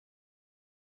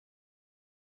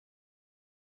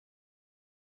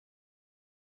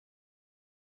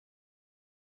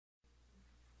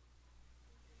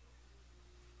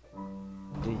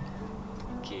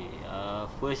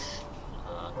first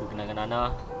aku kenalkan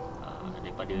Ana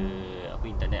daripada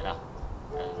internet lah,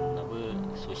 dan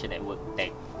social network tag.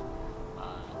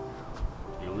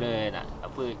 Mula-mula nak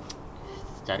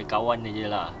secara kawan je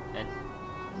lah kan.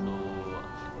 So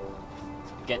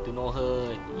get to know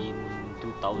her in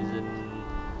 2000,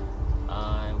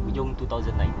 hujung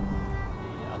 2009.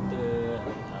 After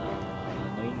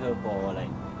knowing her for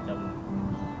like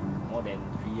more than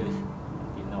 3 years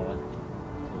until now lah.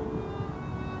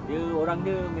 So orang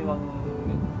dia memang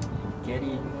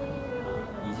caring,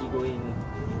 easy going,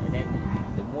 and then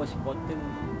the most important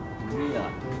to me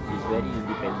lah, she's very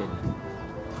independent.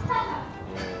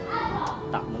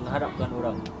 Tak mengharapkan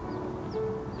orang.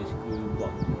 Dia suka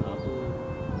buat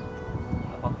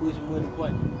apa-apa semua dia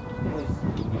buat, semua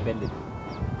independent.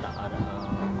 Tak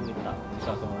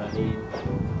menyusahkan orang lain.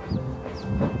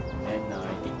 And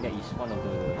I think that is one of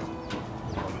the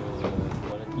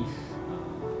qualities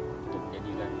untuk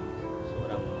menjadikan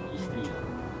seorang isteri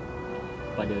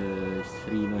kepada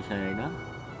Sri Nur Syaina.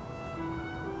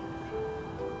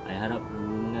 I harap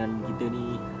hubungan kita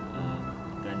ni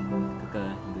akan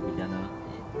kekal hingga ke jana,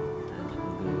 dan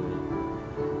semoga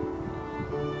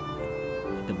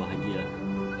kita bahagia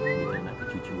dengan anak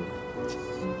cucu.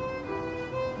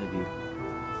 Love you.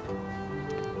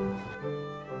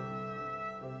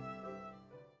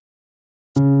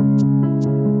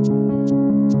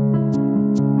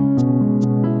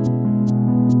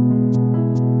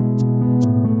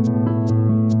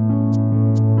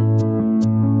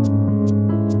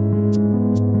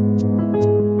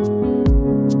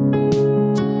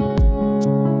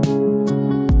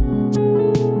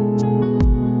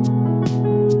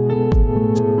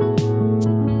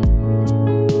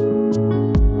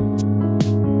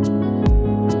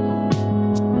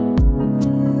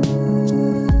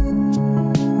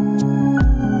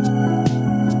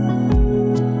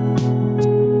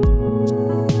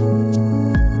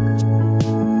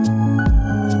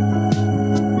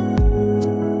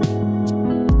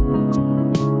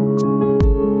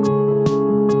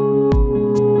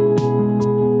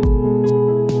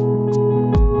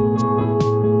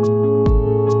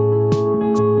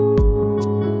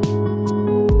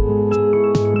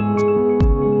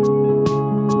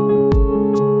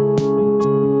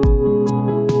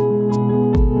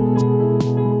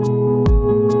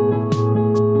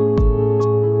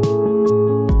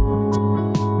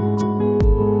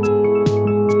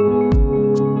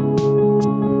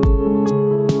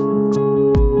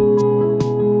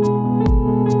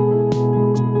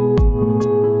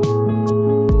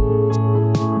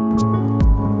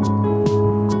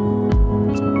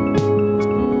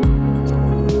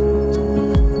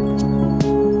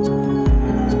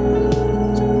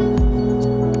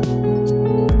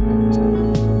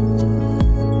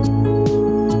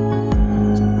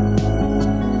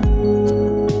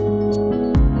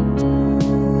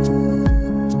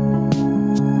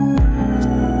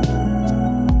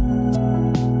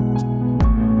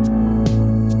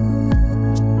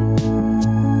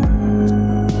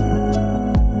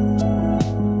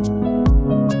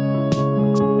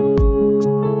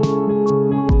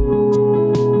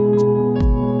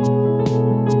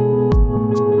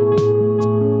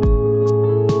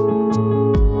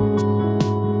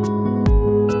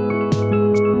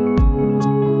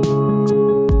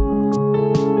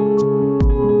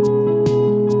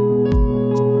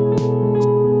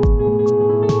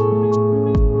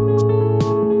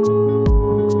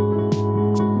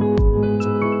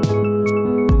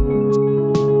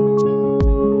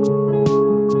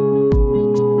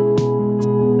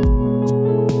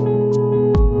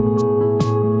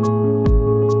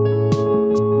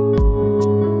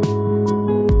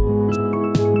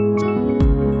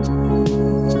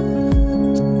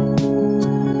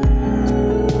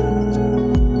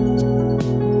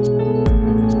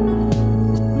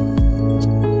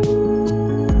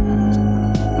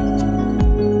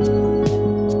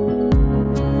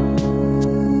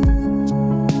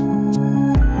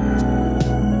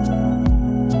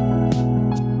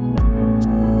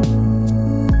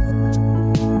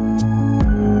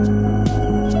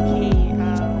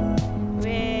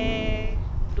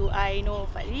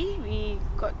 Fadli. We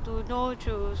got to know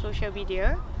through social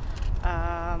media.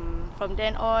 From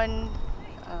then on,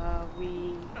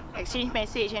 we exchange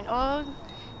message and all.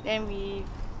 Then we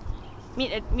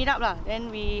meet up lah.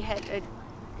 Then we had a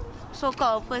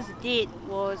so-called first date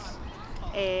was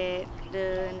at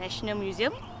the National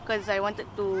Museum because I wanted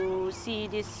to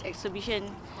see this exhibition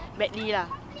badly lah.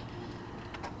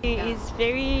 He is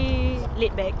very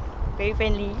laid back, very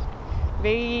friendly,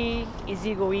 very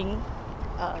easygoing,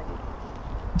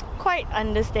 quite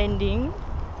understanding.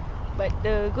 But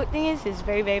the good thing is he's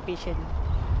very patient.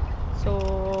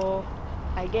 So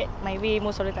I get my way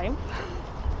most of the time.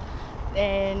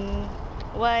 And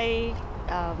why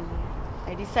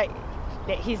I decide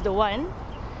that he's the one,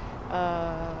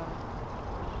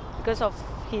 because of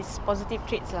his positive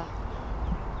traits lah,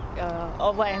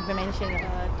 of what I've mentioned.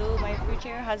 To my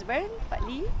future husband,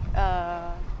 Fadli,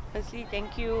 firstly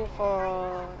thank you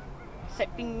for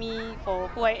accepting me for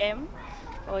who I am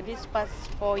for this past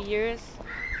 4 years.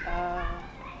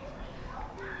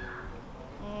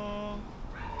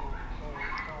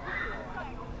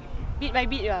 Bit by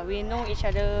bit, we know each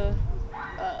other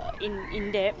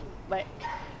in depth, but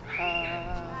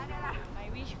my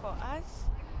wish for us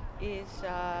is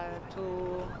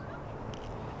to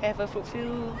have a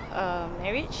fruitful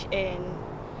marriage, and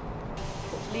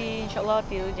hopefully inshallah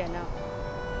till Jannah.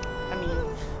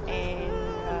 Amin.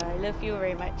 And I love you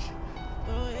very much.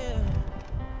 Oh yeah.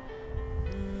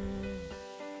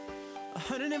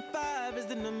 105 is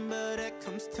the number that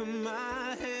comes to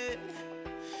my head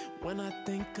when I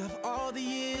think of all the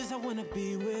years I wanna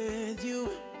be with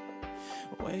you.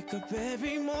 Wake up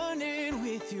every morning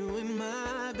with you in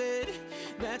my bed.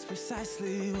 That's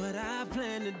precisely what I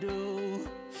plan to do.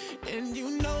 And you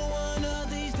know one of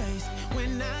these days,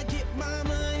 when I get my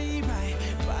money right,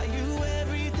 buy you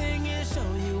everything and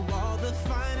show you all the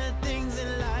finer things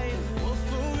in life. We'll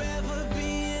forever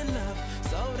be in love,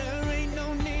 so there ain't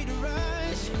no need to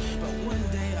rush. But one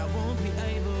day I won't be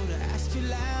able to ask you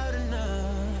loud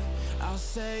enough. I'll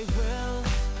say, will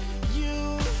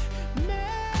you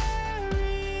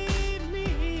marry me?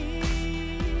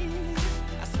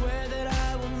 I swear that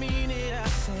I will mean it. I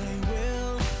say,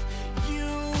 will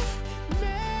you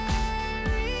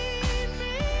marry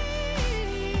me?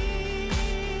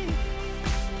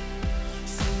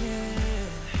 Sing it.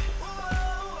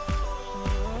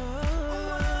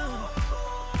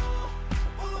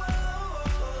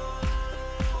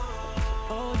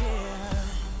 Oh yeah.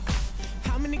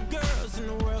 How many girls in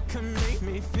the world can make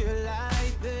me feel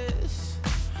like this?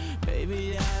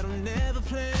 Baby, I don't never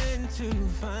plan to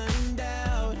find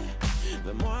out.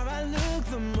 The more I look,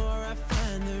 the more I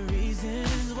find the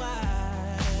reasons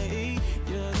why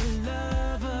you're the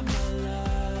love of my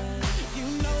life. You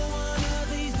know one of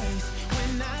these days,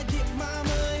 when I get my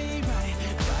money right,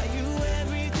 buy you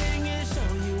everything and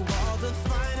show you all the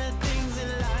finer things in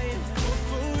life. We'll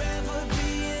forever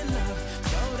be in love,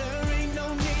 so there ain't no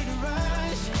need to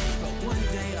rush. But one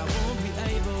day I won't be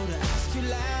able to ask you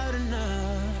loud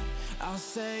enough. I'll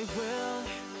say, will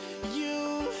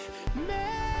you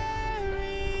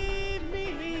marry me?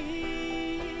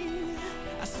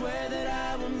 I swear that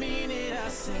I will mean it. I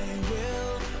say,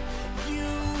 will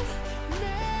you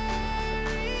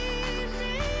marry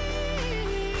me?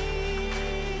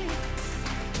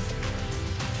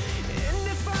 And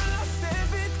if I lost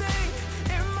everything,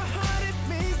 in my heart it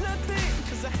means nothing,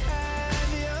 'cause I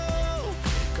have you,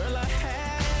 girl, I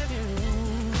have you.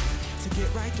 To get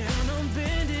right down on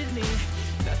bended knee,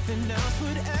 nothing else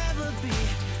would ever be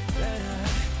better,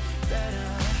 better.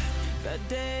 The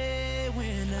day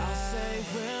when I'll say,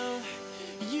 will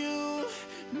you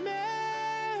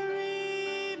marry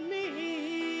me?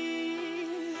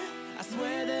 I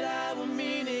swear that I will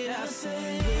mean it. I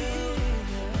say, will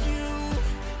you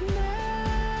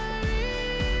marry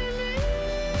me?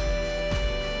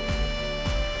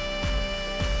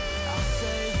 I'll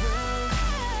say, will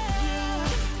you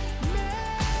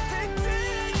marry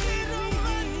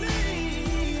me?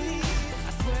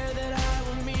 I swear that I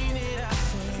will mean it. I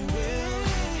say, will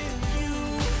you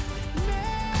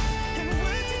marry? And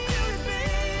when you do it,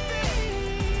 baby,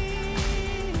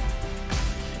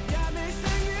 got me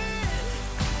singing,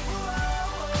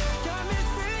 got me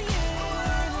singing.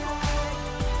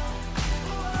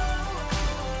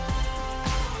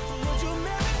 Would you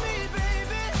marry me,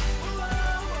 baby?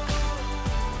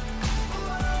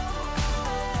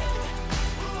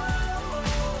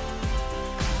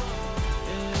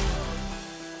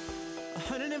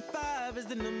 105 is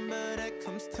the number that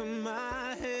comes to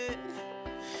my head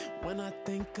when I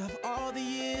think of all the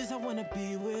years I wanna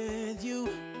be with you.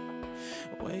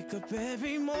 Wake up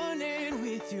every morning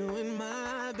with you in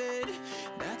my bed.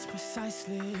 That's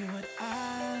precisely what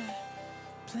I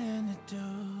plan to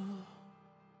do.